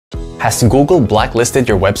Has Google blacklisted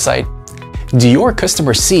your website? Do your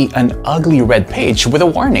customers see an ugly red page with a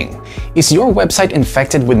warning? Is your website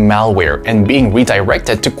infected with malware and being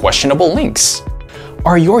redirected to questionable links?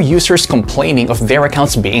 Are your users complaining of their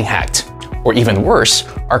accounts being hacked? Or even worse,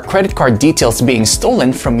 are credit card details being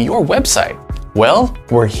stolen from your website? Well,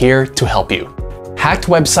 we're here to help you. Hacked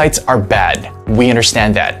websites are bad. We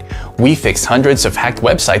understand that. We fix hundreds of hacked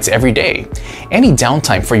websites every day. Any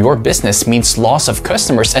downtime for your business means loss of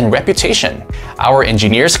customers and reputation. Our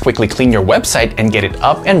engineers quickly clean your website and get it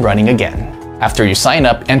up and running again. After you sign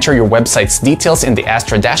up, enter your website's details in the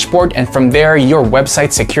Astra dashboard, and from there, your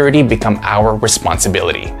website security becomes our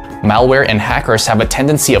responsibility. Malware and hackers have a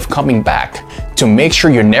tendency of coming back. To make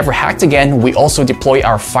sure you're never hacked again, we also deploy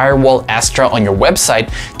our firewall Astra on your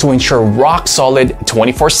website to ensure rock-solid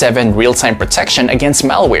 24/7 real-time protection against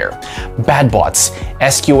malware, bad bots,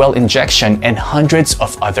 SQL injection, and hundreds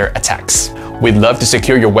of other attacks. We'd love to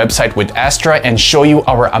secure your website with Astra and show you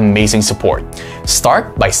our amazing support.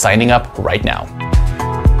 Start by signing up right now.